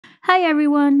Hi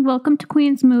everyone, welcome to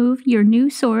Queen's Move, your new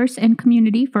source and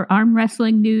community for arm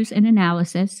wrestling news and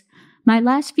analysis. My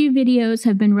last few videos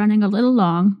have been running a little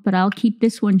long, but I'll keep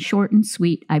this one short and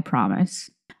sweet, I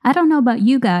promise. I don't know about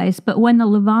you guys, but when the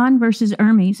Levon vs.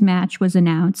 Ermes match was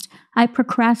announced, I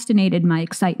procrastinated my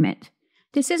excitement.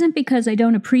 This isn't because I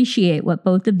don't appreciate what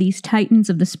both of these titans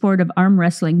of the sport of arm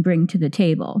wrestling bring to the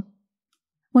table.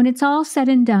 When it's all said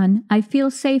and done, I feel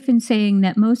safe in saying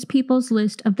that most people's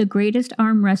list of the greatest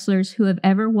arm wrestlers who have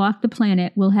ever walked the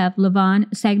planet will have Levon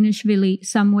Sagnishvili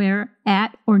somewhere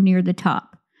at or near the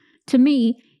top. To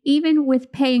me, even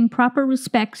with paying proper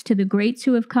respects to the greats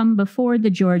who have come before the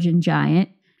Georgian giant,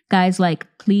 guys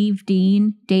like Cleve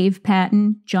Dean, Dave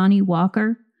Patton, Johnny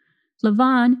Walker,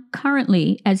 Levon,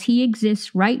 currently, as he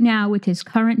exists right now with his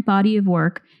current body of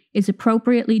work, is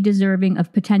appropriately deserving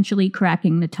of potentially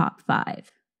cracking the top 5.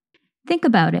 Think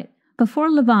about it. Before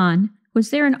Levon,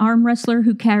 was there an arm wrestler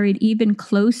who carried even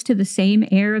close to the same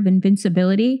air of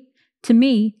invincibility? To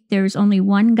me, there is only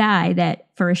one guy that,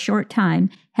 for a short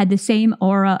time, had the same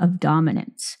aura of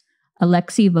dominance,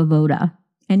 Alexei Vovoda.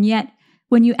 And yet,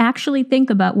 when you actually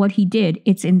think about what he did,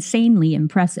 it's insanely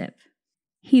impressive.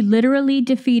 He literally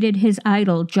defeated his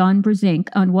idol, John Brzenk,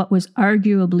 on what was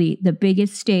arguably the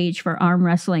biggest stage for arm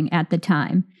wrestling at the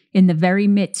time, in the very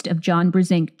midst of John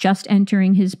Brzenk just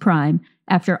entering his prime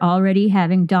after already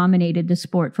having dominated the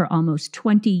sport for almost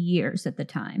 20 years at the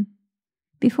time.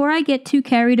 Before I get too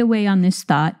carried away on this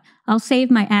thought, I'll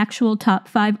save my actual top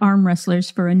 5 arm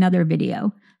wrestlers for another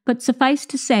video, but suffice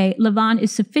to say, Levon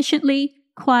is sufficiently,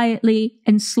 quietly,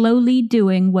 and slowly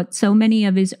doing what so many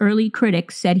of his early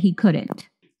critics said he couldn't.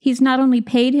 He's not only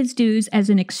paid his dues as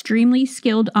an extremely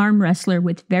skilled arm wrestler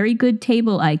with very good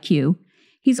table IQ,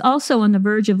 he's also on the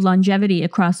verge of longevity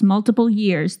across multiple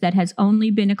years that has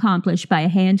only been accomplished by a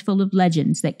handful of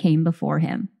legends that came before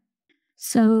him.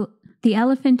 So, the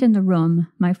elephant in the room,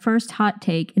 my first hot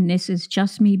take, and this is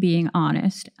just me being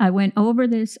honest, I went over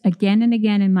this again and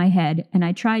again in my head, and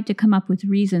I tried to come up with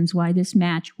reasons why this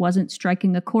match wasn't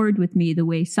striking a chord with me the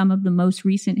way some of the most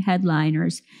recent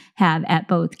headliners have at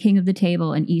both King of the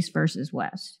Table and East vs.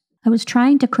 West. I was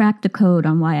trying to crack the code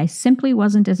on why I simply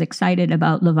wasn't as excited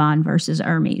about Levon vs.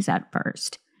 Ermes at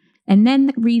first. And then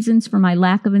the reasons for my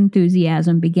lack of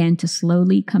enthusiasm began to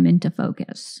slowly come into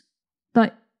focus.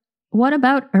 But what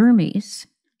about Ermes?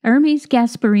 Ermes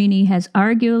Gasparini has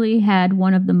arguably had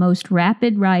one of the most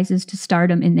rapid rises to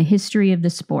stardom in the history of the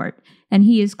sport, and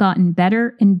he has gotten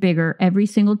better and bigger every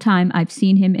single time I've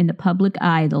seen him in the public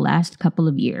eye the last couple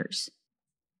of years.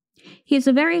 He is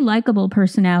a very likable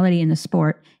personality in the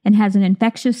sport and has an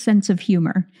infectious sense of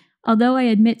humor, although I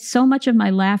admit so much of my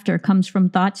laughter comes from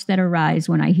thoughts that arise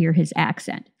when I hear his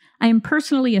accent. I am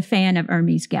personally a fan of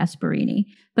Ermes Gasparini,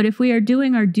 but if we are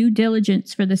doing our due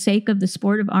diligence for the sake of the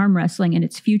sport of arm wrestling and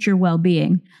its future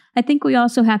well-being, I think we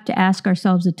also have to ask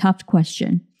ourselves a tough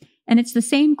question. And it's the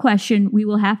same question we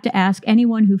will have to ask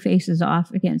anyone who faces off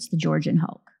against the Georgian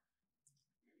Hulk.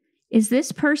 Is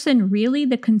this person really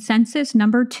the consensus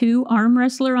number 2 arm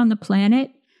wrestler on the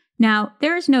planet? Now,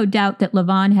 there is no doubt that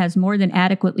Levon has more than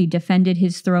adequately defended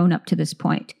his throne up to this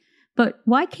point. But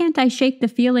why can't I shake the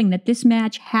feeling that this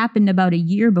match happened about a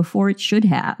year before it should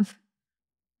have?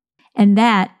 And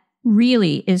that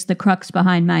really is the crux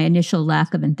behind my initial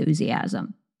lack of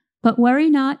enthusiasm. But worry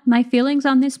not, my feelings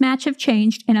on this match have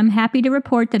changed, and I'm happy to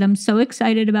report that I'm so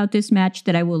excited about this match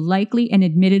that I will likely and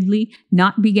admittedly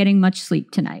not be getting much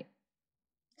sleep tonight.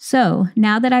 So,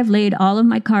 now that I've laid all of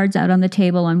my cards out on the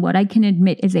table on what I can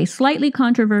admit is a slightly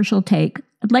controversial take,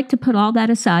 I'd like to put all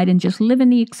that aside and just live in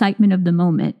the excitement of the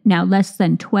moment, now less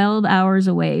than 12 hours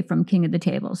away from King of the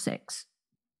Table 6.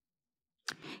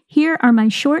 Here are my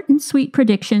short and sweet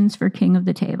predictions for King of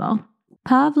the Table.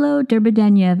 Pavlo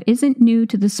Derbedenev isn't new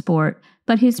to the sport,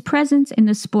 but his presence in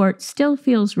the sport still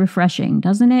feels refreshing,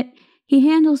 doesn't it? He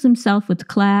handles himself with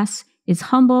class, is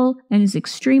humble, and is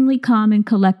extremely calm and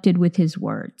collected with his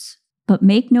words. But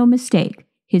make no mistake,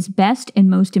 his best and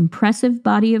most impressive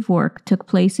body of work took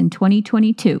place in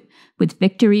 2022, with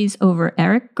victories over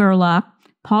Eric Gerlach,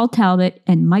 Paul Talbot,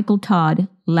 and Michael Todd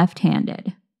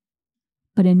left-handed.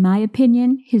 But in my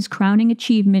opinion, his crowning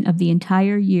achievement of the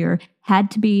entire year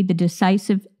had to be the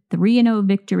decisive 3-0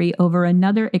 victory over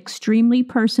another extremely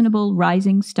personable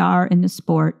rising star in the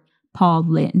sport, Paul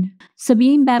Lynn.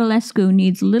 Sabine Badalescu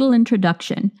needs little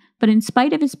introduction, but in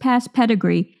spite of his past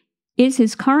pedigree, is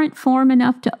his current form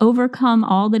enough to overcome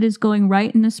all that is going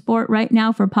right in the sport right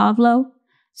now for Pavlo?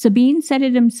 Sabine said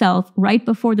it himself right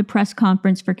before the press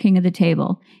conference for King of the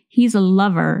Table. He's a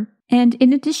lover. And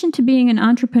in addition to being an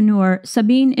entrepreneur,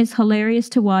 Sabine is hilarious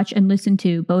to watch and listen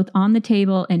to, both on the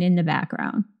table and in the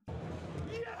background.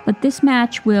 But this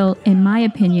match will, in my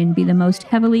opinion, be the most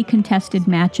heavily contested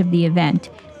match of the event,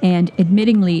 and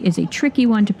admittingly is a tricky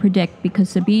one to predict because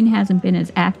Sabine hasn't been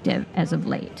as active as of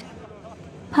late.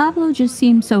 Pablo just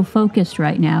seems so focused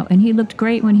right now, and he looked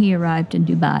great when he arrived in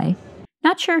Dubai.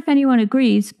 Not sure if anyone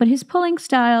agrees, but his pulling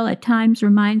style at times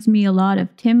reminds me a lot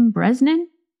of Tim Bresnan.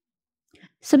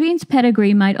 Sabine's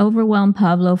pedigree might overwhelm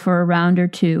Pablo for a round or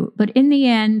two, but in the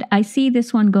end, I see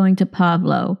this one going to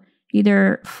Pablo,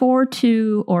 either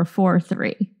 4-2 or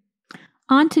 4-3.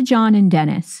 On to John and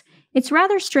Denis. It's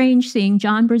rather strange seeing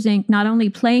John Brzenk not only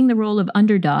playing the role of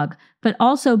underdog, but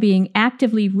also being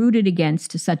actively rooted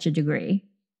against to such a degree.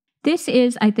 This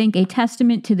is, I think, a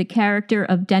testament to the character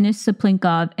of Denis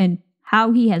Saplinkov and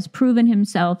how he has proven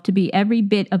himself to be every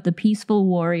bit of the peaceful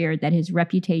warrior that his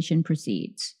reputation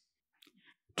precedes.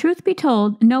 Truth be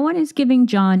told, no one is giving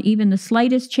John even the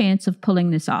slightest chance of pulling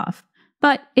this off,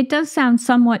 but it does sound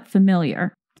somewhat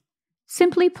familiar.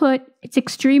 Simply put, it's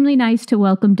extremely nice to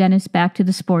welcome Denis back to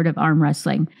the sport of arm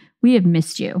wrestling. We have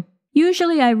missed you.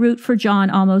 Usually I root for John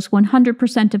almost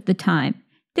 100% of the time.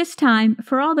 This time,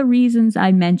 for all the reasons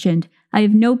I mentioned, I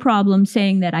have no problem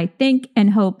saying that I think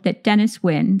and hope that Denis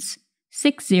wins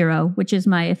 6-0, which is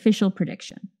my official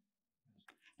prediction.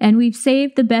 And we've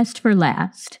saved the best for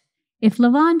last. If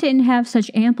Levon didn't have such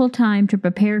ample time to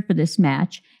prepare for this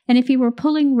match, and if he were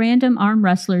pulling random arm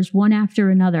wrestlers one after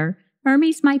another,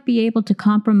 Ermes might be able to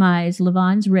compromise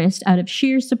Levon's wrist out of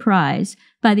sheer surprise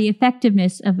by the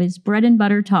effectiveness of his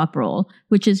bread-and-butter top roll,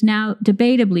 which is now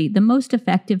debatably the most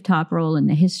effective top roll in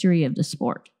the history of the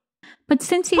sport. But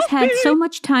since he's had so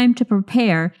much time to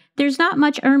prepare, there's not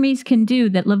much Ermes can do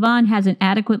that Levon hasn't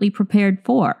adequately prepared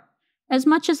for. As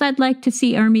much as I'd like to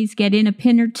see Ermes get in a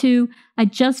pin or two, I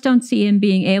just don't see him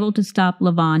being able to stop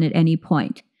Levon at any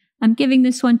point. I'm giving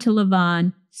this one to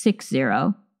Levon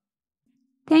 6-0.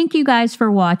 Thank you guys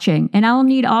for watching, and I will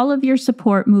need all of your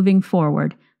support moving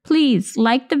forward. Please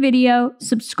like the video,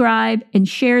 subscribe, and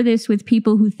share this with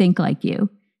people who think like you.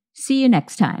 See you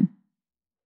next time.